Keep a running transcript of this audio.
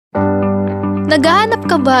Naghahanap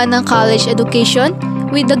ka ba ng college education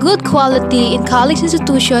with a good quality in college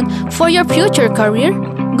institution for your future career?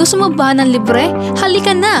 Gusto mo ba ng libre?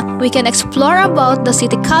 Halika na! We can explore about the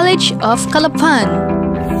City College of Calapan.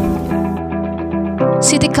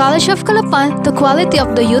 City College of Calapan, the quality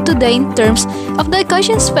of the youth today in terms of the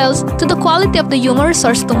education spells to the quality of the human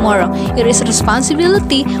resource tomorrow. It is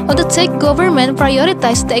responsibility of the tech government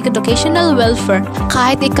prioritize the educational welfare.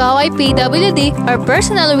 Kahit ikaw ay PWD or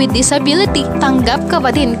personal with disability, tanggap ka pa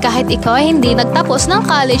din kahit ikaw ay hindi nagtapos ng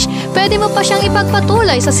college, pwede mo pa siyang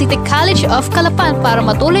ipagpatuloy sa City College of Calapan para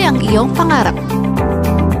matuloy ang iyong pangarap.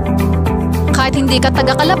 Kahit hindi ka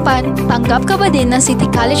taga Calapan, tanggap ka pa din ng City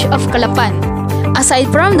College of Calapan.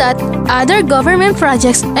 Aside from that, other government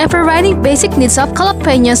projects and providing basic needs of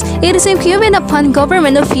Calapeños, it is incumbent upon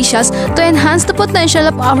government officials to enhance the potential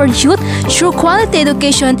of our youth through quality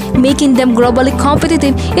education, making them globally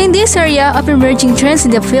competitive in this area of emerging trends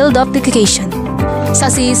in the field of education.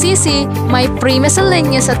 Sa CCC, may free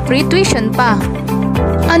miscellaneous at free tuition pa.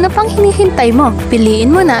 Ano pang hinihintay mo?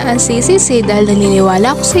 Piliin mo na ang CCC dahil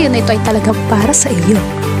naniniwala ko sa iyo na ito ay talagang para sa iyo.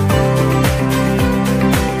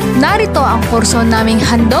 Narito ang kurso naming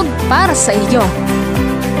handog para sa iyo.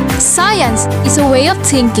 Science is a way of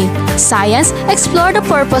thinking. Science explore the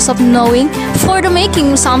purpose of knowing for the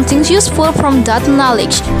making something useful from that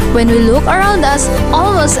knowledge. When we look around us,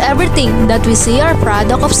 almost everything that we see are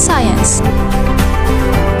product of science.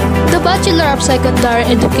 The Bachelor of Secondary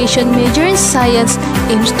Education major in Science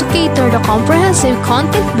aims to cater the comprehensive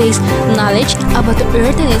content-based knowledge about the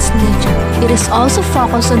Earth and its nature. It is also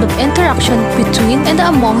focused on the interaction between and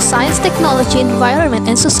among science, technology, environment,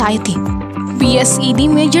 and society. BSED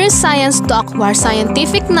major in Science to acquire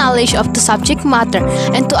scientific knowledge of the subject matter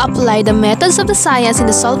and to apply the methods of the science in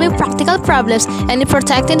the solving practical problems and in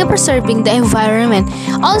protecting and preserving the environment.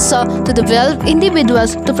 Also, to develop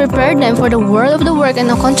individuals to prepare them for the world of the work and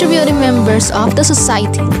the contributing members of the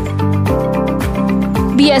society.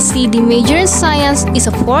 BSED major in Science is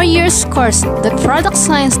a 4-year course that product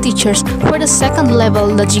science teachers for the second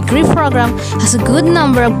level. The degree program has a good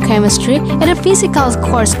number of chemistry and a physical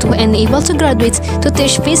course to enable to graduates to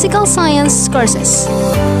teach physical science courses.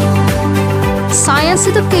 Science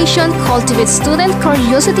education cultivates student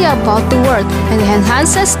curiosity about the world and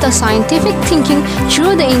enhances the scientific thinking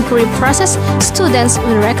through the inquiry process. Students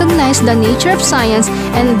will recognize the nature of science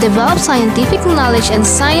and develop scientific knowledge and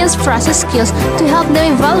science process skills to help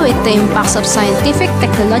them evaluate the impacts of scientific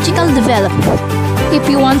technological development. If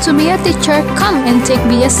you want to be a teacher, come and take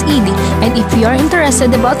BSED. And if you are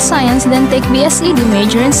interested about science, then take BSED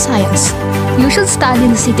major in Science. You should study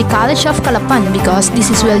in the City College of Calapan because this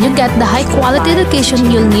is where you get the high-quality education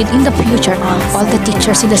you'll need in the future. All the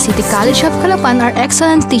teachers in the City College of Calapan are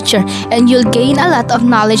excellent teachers and you'll gain a lot of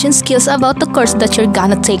knowledge and skills about the course that you're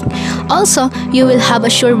gonna take. Also, you will have a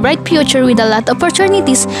sure bright future with a lot of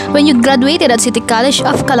opportunities when you graduated at City College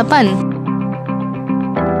of Calapan.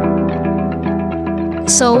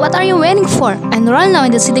 So what are you waiting for? Enroll now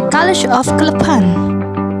in the City College of Calapan.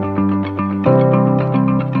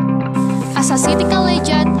 As a city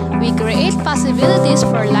collegiate, we create possibilities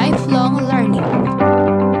for lifelong